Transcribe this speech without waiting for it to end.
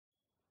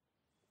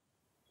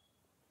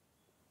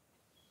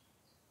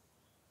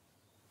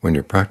When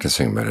you're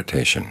practicing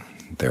meditation,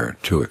 there are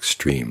two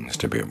extremes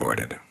to be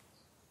avoided.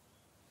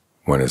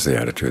 One is the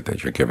attitude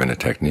that you're given a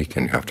technique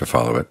and you have to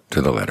follow it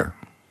to the letter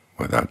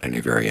without any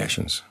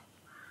variations.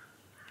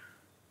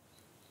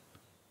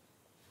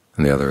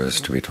 And the other is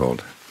to be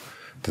told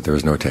that there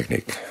is no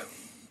technique.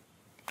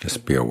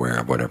 Just be aware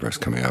of whatever is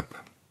coming up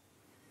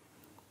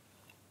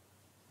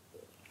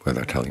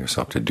without telling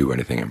yourself to do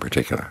anything in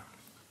particular.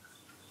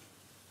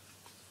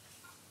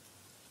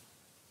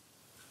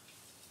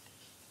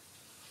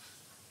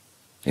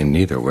 In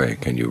neither way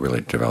can you really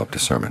develop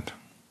discernment,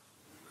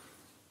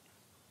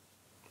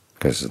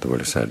 because, as the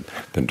Buddha said,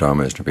 the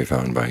Dhamma is to be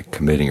found by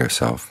committing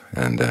yourself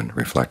and then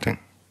reflecting.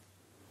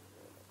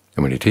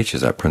 And when he teaches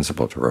that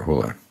principle to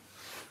Rahula,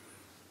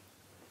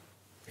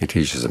 he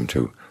teaches him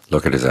to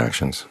look at his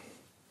actions,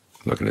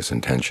 look at his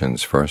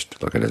intentions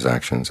first, look at his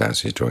actions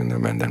as he's doing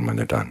them, and then when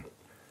they're done.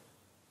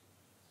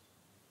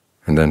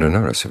 And then to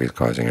notice if he's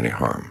causing any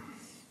harm.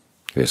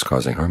 If he's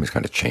causing harm, he's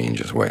got to change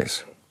his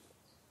ways.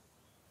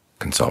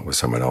 Consult with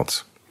someone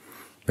else.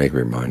 Make a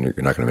reminder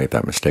you're not going to make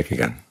that mistake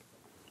again.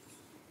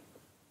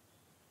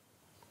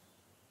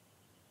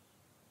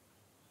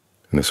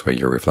 In this way,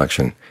 your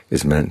reflection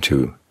is meant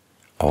to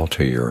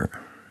alter your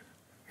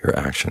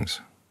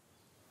actions.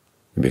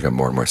 You become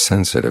more and more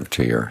sensitive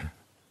to your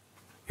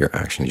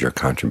actions, your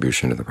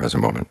contribution to the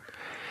present moment,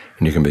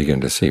 and you can begin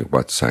to see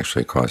what's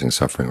actually causing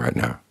suffering right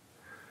now.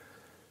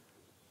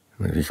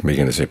 You can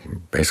begin to see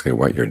basically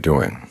what you're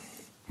doing,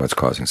 what's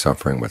causing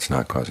suffering, what's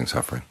not causing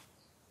suffering,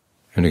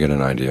 and you get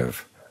an idea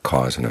of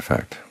cause and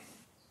effect,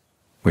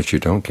 which you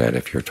don't get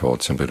if you're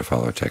told simply to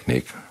follow a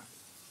technique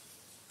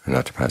and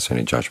not to pass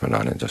any judgment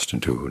on it, just to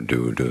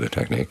do the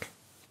technique.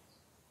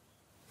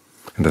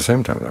 At the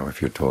same time, though,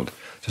 if you're told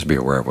just be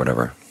aware of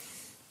whatever,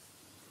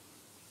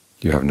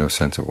 you have no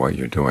sense of what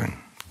you're doing.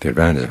 The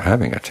advantage of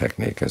having a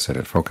technique is that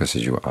it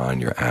focuses you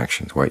on your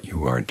actions, what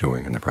you are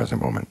doing in the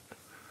present moment.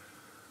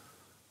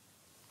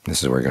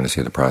 This is where you're going to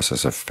see the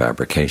process of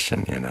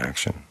fabrication in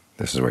action.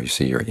 This is where you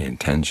see your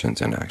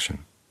intentions in action.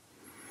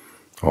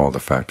 All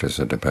the factors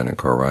of dependent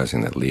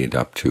co-arising that lead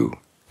up to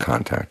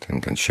contact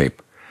and can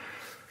shape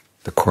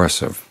the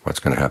course of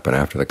what's going to happen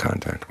after the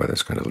contact, whether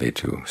it's going to lead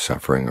to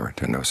suffering or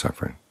to no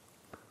suffering.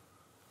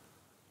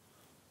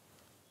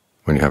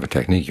 When you have a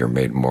technique, you're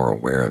made more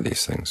aware of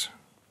these things.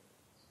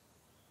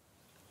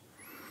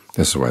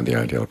 This is why the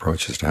ideal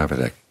approach is to have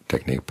a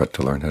technique, but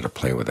to learn how to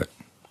play with it,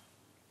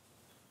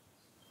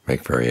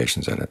 make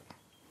variations in it.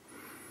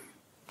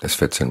 This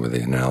fits in with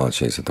the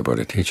analogies that the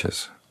Buddha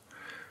teaches,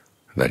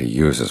 that he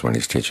uses when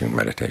he's teaching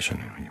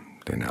meditation.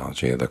 The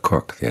analogy of the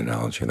cook, the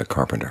analogy of the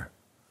carpenter.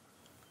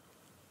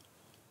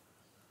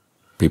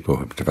 People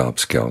who have developed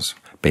skills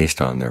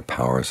based on their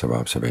powers of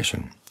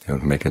observation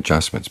and make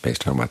adjustments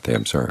based on what they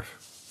observe.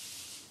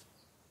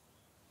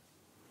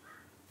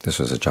 This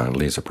was Ajaan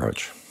Lee's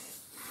approach.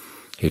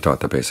 He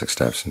taught the basic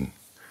steps in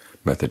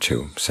Method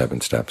 2,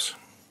 7 steps.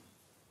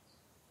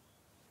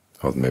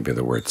 Well, maybe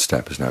the word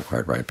step is not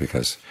quite right,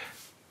 because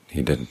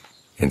he didn't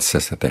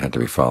insist that they had to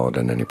be followed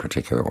in any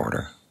particular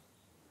order,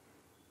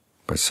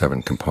 but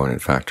 7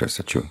 component factors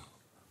that you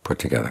put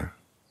together.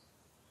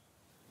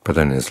 But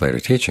then in his later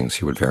teachings,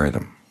 he would vary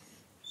them.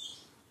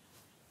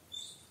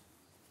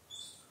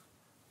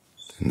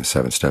 In the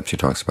 7 steps, he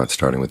talks about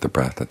starting with the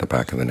breath at the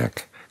back of the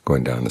neck,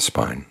 going down the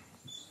spine.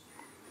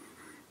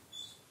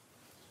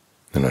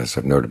 And as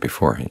I've noted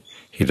before,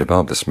 he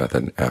developed this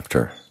method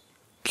after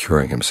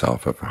curing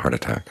himself of a heart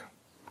attack.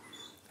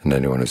 And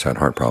anyone who's had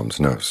heart problems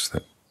knows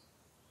that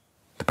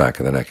the back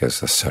of the neck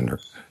is the center,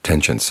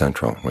 tension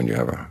central when you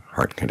have a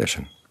heart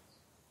condition.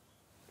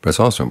 But it's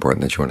also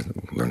important that you want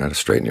to learn how to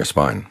straighten your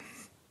spine.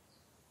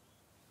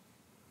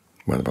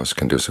 One of the most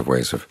conducive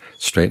ways of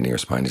straightening your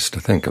spine is to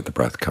think of the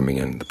breath coming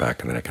in the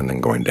back of the neck and then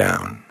going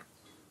down.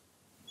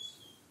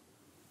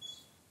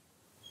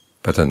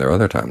 But then there are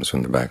other times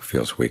when the back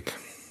feels weak.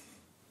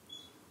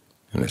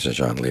 And as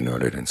Ajaan Lee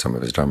noted in some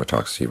of his Dhamma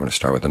talks, you want to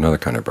start with another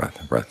kind of breath,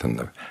 a breath in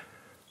the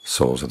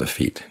soles of the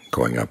feet,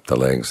 going up the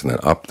legs and then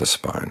up the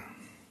spine.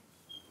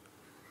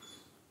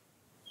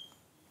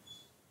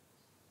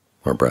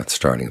 Or breath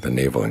starting at the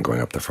navel and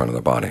going up the front of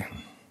the body.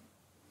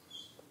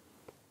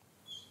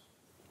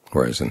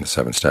 Whereas in the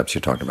 7 steps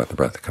you talked about the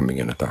breath coming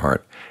in at the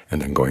heart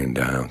and then going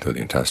down through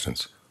the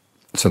intestines.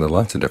 So there are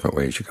lots of different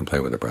ways you can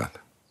play with the breath.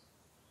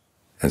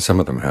 And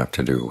some of them have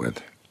to do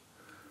with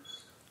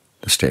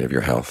the state of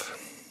your health,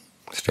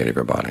 the state of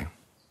your body.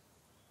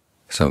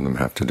 Some of them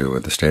have to do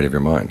with the state of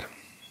your mind.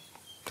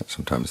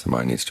 Sometimes the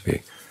mind needs to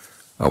be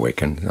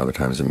awakened, other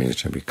times it needs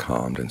to be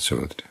calmed and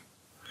soothed.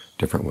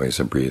 Different ways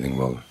of breathing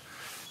will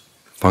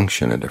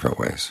function in different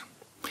ways.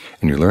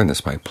 And you learn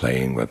this by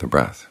playing with the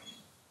breath.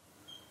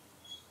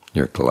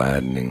 You're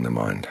gladdening the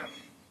mind.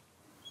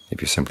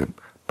 If you simply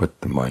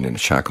put the mind in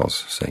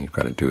shackles, saying you've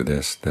got to do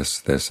this, this,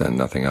 this, and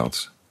nothing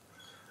else,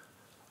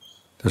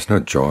 there's no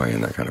joy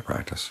in that kind of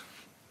practice.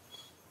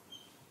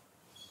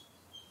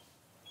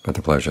 But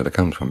the pleasure that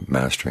comes from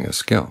mastering a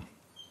skill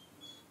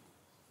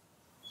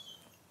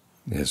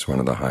is one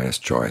of the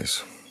highest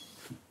joys.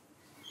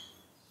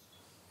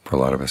 For a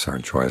lot of us, our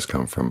joys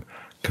come from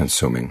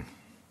consuming,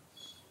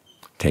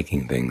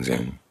 taking things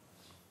in.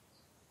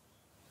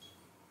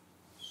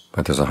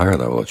 But there's a higher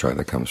level of joy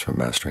that comes from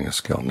mastering a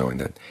skill, knowing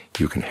that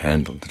you can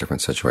handle the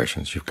different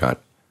situations. You've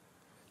got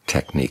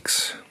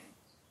techniques,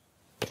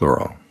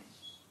 plural,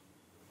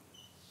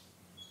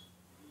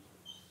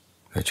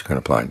 that you can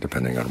apply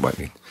depending on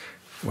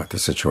what the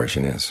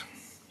situation is.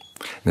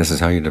 And this is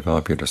how you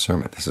develop your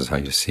discernment. This is how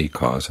you see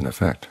cause and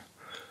effect.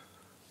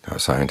 How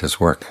scientists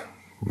work.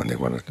 When they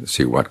want to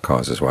see what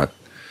causes what,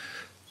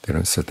 they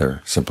don't sit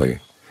there simply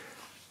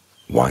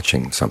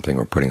watching something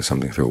or putting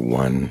something through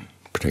one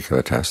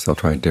particular test. They'll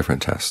try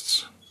different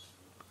tests,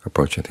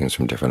 approaching things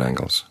from different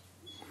angles,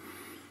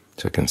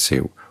 so you can see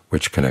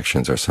which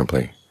connections are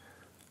simply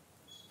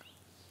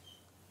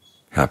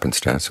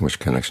happenstance and which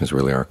connections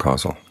really are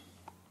causal.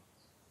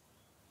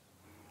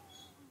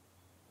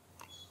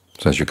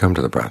 So as you come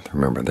to the breath,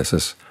 remember this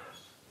is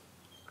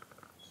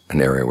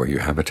an area where you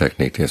have a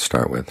technique to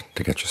start with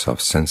to get yourself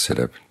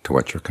sensitive to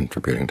what you're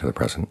contributing to the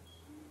present,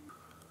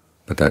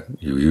 but that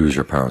you use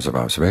your powers of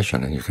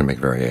observation and you can make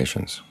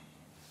variations.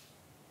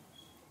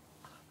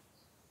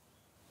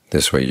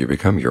 This way you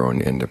become your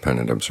own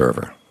independent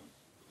observer.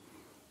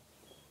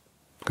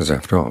 Because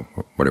after all,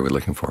 what are we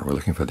looking for? We're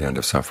looking for the end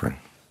of suffering.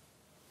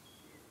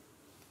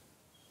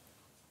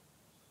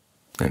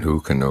 And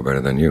who can know better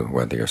than you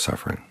whether you're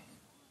suffering?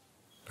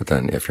 But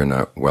then if you're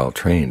not well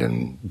trained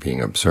in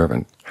being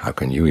observant, how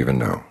can you even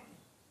know?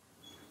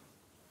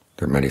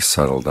 There are many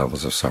subtle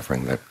levels of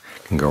suffering that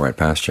can go right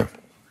past you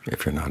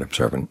if you're not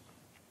observant,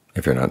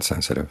 if you're not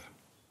sensitive.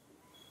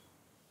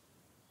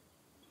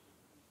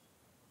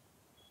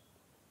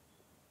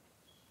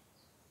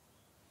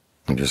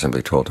 If you're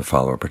simply told to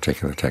follow a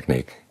particular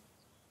technique,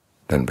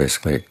 then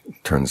basically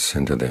it turns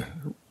into the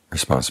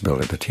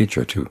responsibility of the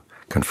teacher to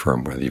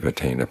confirm whether you've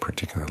attained a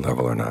particular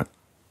level or not.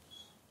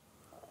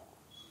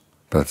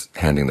 But it's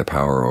handing the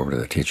power over to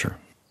the teacher.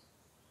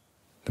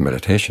 The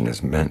meditation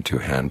is meant to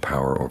hand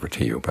power over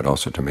to you, but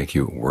also to make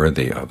you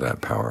worthy of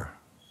that power,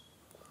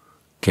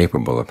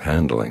 capable of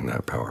handling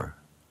that power.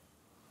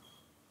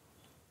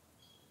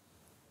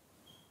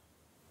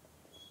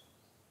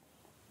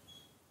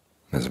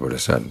 As the Buddha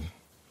said,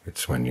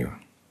 it's when you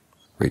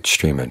reach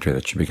stream entry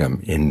that you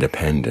become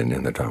independent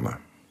in the Dhamma.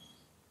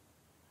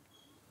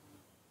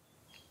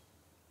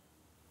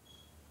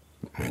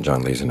 And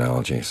John Lee's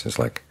analogy is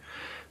like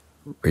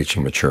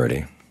reaching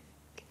maturity.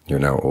 You're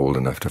now old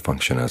enough to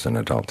function as an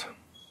adult.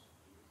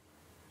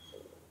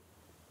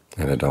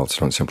 And adults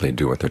don't simply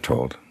do what they're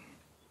told.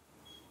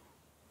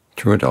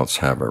 True adults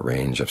have a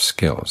range of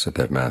skills that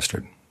they've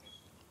mastered,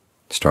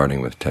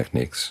 starting with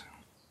techniques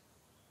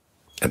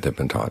that they've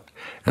been taught,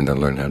 and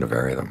then learn how to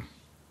vary them,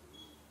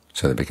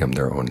 so they become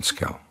their own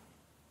skill.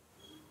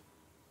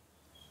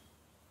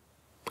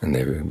 And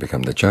they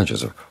become the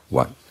judges of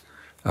what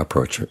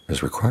approach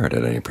is required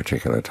at any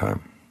particular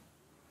time,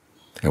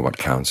 and what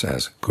counts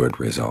as good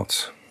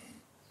results.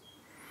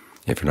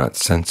 If you're not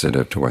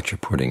sensitive to what you're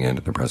putting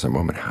into the present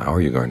moment, how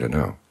are you going to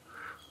know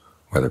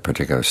whether a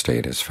particular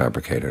state is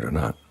fabricated or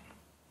not?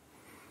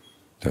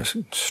 There's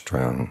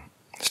strong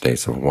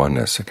states of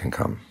oneness that can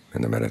come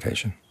in the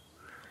meditation.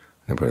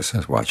 The Buddha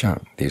says, watch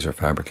out, these are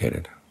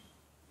fabricated.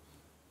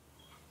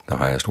 The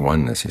highest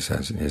oneness, he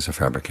says, is a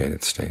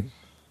fabricated state.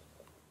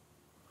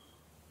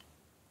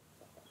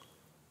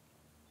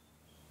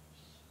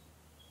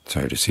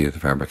 So to see the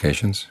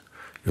fabrications,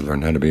 you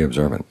learn how to be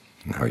observant.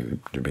 And how you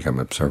become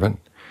observant,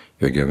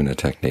 you're given a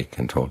technique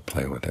and told,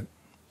 play with it.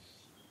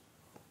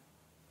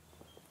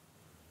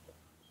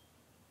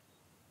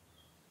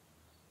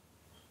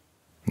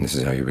 And this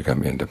is how you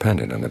become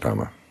independent in the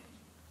Dhamma.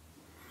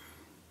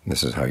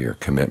 This is how your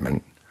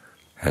commitment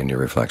and your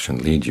reflection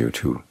lead you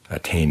to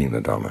attaining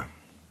the Dhamma,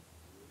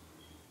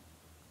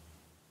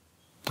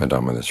 a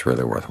Dhamma that's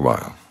really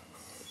worthwhile.